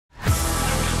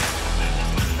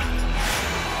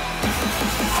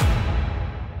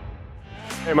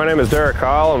Hey, my name is Derek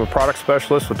Kyle. I'm a product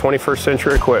specialist with 21st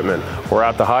Century Equipment. We're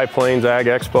at the High Plains Ag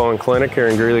Expo and Clinic here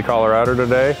in Greeley, Colorado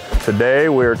today. Today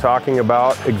we're talking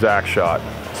about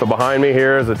ExactShot. So behind me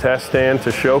here is a test stand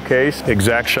to showcase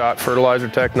ExactShot fertilizer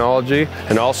technology.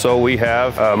 And also we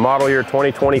have a model year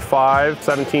 2025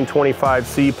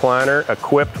 1725C planter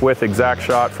equipped with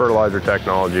ExactShot fertilizer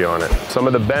technology on it. Some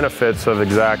of the benefits of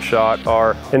ExactShot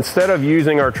are, instead of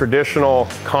using our traditional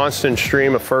constant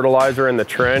stream of fertilizer in the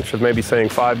trench of maybe saying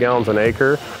 5 gallons an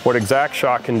acre, what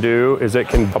ExactShot can do is it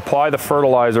can apply the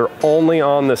fertilizer only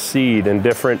on the seed in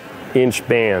different inch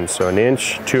bands, so 1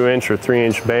 inch, 2 inch, or 3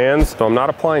 inch bands. So I'm not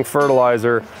applying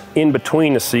fertilizer in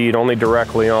between the seed, only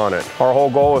directly on it. Our whole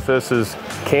goal with this is,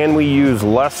 can we use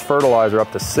less fertilizer,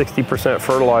 up to 60%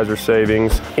 fertilizer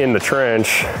savings in the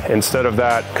trench, instead of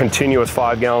that continuous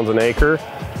 5 gallons an acre,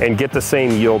 and get the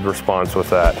same yield response with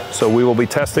that. So we will be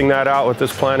testing that out with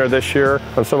this planter this year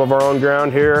on some of our own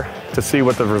ground here to see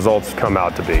what the results come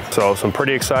out to be. So some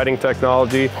pretty exciting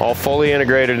technology, all fully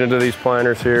integrated into these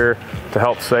planters here to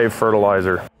help save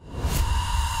fertilizer.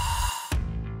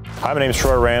 Hi, my name is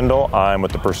Troy Randall. I'm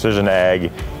with the Precision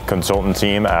Ag Consultant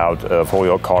Team out of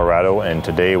Holyoke, Colorado, and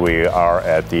today we are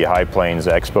at the High Plains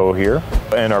Expo here.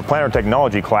 In our planter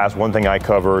technology class, one thing I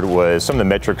covered was some of the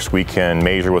metrics we can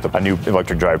measure with a new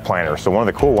electric drive planter. So one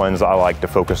of the cool ones I like to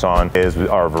focus on is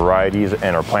our varieties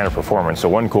and our planter performance. So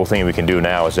one cool thing we can do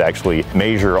now is actually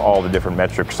measure all the different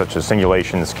metrics such as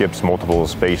singulation, skips,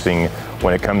 multiples, spacing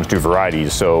when it comes to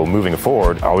varieties. So moving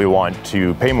forward, we want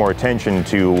to pay more attention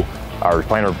to our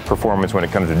planter performance when it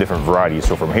comes to different varieties.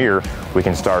 So from here, we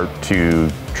can start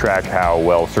to track how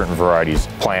well certain varieties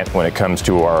plant when it comes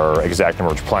to our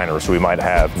ExactEmerge planter. So we might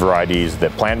have varieties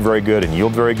that plant very good and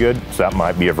yield very good. So that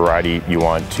might be a variety you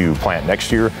want to plant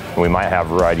next year. And we might have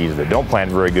varieties that don't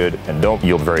plant very good and don't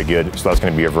yield very good. So that's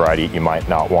going to be a variety you might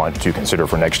not want to consider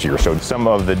for next year. So some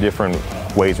of the different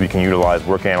ways we can utilize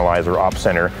Work Analyzer, Op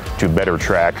Center to better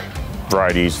track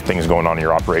varieties, things going on in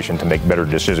your operation to make better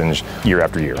decisions year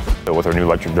after year. So with our new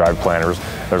electric drive planters,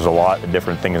 there's a lot of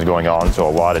different things going on, so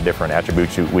a lot of different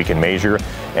attributes we can measure.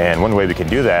 And one way we can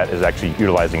do that is actually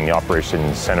utilizing the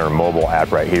Operations Center mobile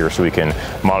app right here, so we can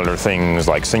monitor things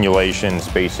like singulation,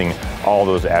 spacing, all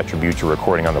those attributes you're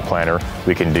recording on the planter.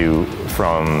 We can do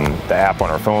from the app on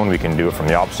our phone, we can do it from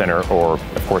the Op Center, or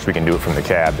of course we can do it from the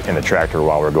cab in the tractor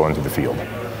while we're going through the field.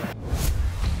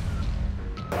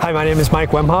 Hi, my name is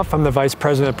Mike Wemhoff. I'm the Vice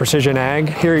President of Precision Ag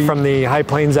here from the High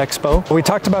Plains Expo. We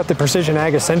talked about the Precision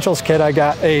Ag Essentials Kit. I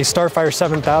got a Starfire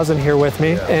 7000 here with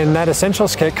me, and that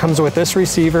Essentials Kit comes with this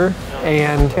receiver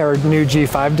and our new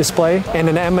G5 display and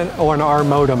an M or an R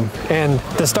modem. And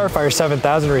the Starfire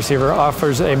 7000 receiver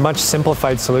offers a much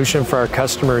simplified solution for our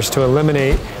customers to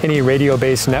eliminate any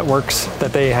radio-based networks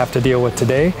that they have to deal with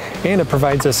today, and it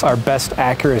provides us our best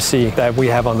accuracy that we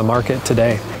have on the market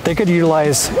today. They could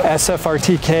utilize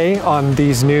SFRTK on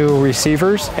these new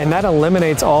receivers, and that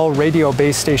eliminates all radio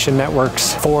base station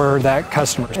networks for that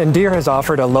customer. And Deere has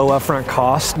offered a low upfront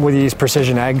cost with these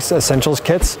Precision Ag Essentials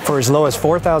kits for as low as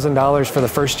 $4,000 for the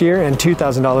first year and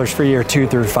 $2,000 for year 2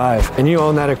 through 5. And you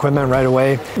own that equipment right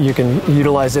away. You can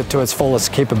utilize it to its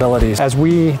fullest capabilities. As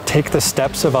we take the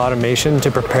steps of automation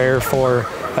to prepare for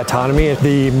autonomy,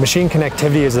 the machine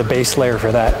connectivity is the base layer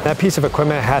for that. That piece of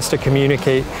equipment has to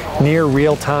communicate near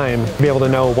real time, be able to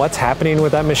know what's happening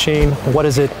with that machine, what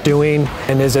is it doing,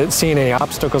 and is it seeing any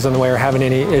obstacles in the way or having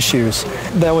any issues.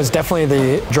 That was definitely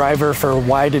the driver for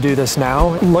why to do this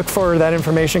now. Look for that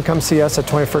information, come see us at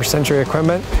 21st Century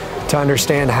Equipment to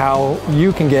understand how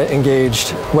you can get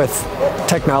engaged with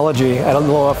technology at a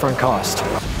low upfront cost.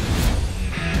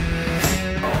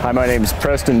 Hi, my name is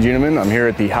Preston Juneman. I'm here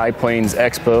at the High Plains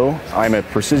Expo. I'm a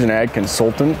Precision Ag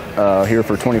Consultant here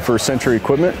for 21st Century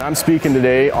Equipment. I'm speaking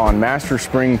today on Master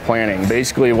Spring Planning.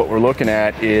 Basically what we're looking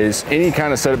at is any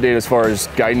kind of setup data as far as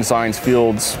guidance lines,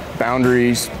 fields,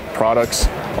 boundaries, products,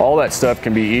 all that stuff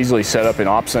can be easily set up in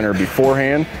Op Center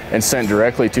beforehand and sent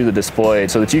directly to the display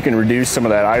so that you can reduce some of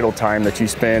that idle time that you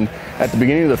spend at the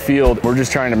beginning of the field. We're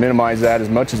just trying to minimize that as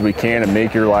much as we can and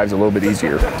make your lives a little bit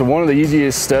easier. So one of the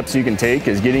easiest steps you can take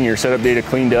is getting your setup data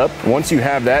cleaned up. Once you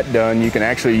have that done, you can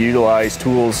actually utilize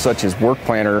tools such as Work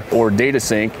Planner or Data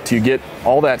Sync to get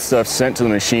all that stuff sent to the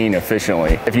machine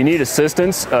efficiently. If you need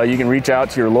assistance, you can reach out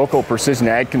to your local Precision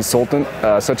Ag Consultant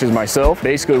such as myself.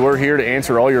 Basically, we're here to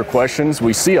answer all your questions.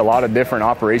 We see a lot of different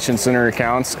Operations Center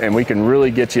accounts, and we can really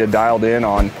get you dialed in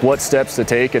on what steps to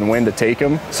take and when to take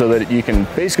them so that you can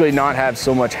basically not have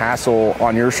so much hassle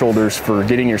on your shoulders for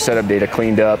getting your setup data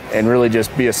cleaned up and really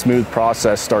just be a smooth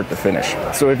process start to finish.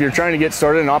 So if you're trying to get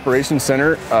started in Operations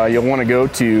Center, you'll want to go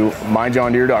to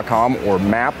myjohndeere.com or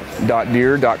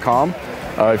map.deere.com.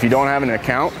 If you don't have an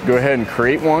account, go ahead and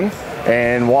create one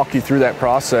and walk you through that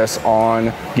process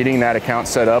on getting that account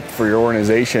set up for your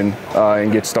organization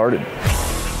and get started.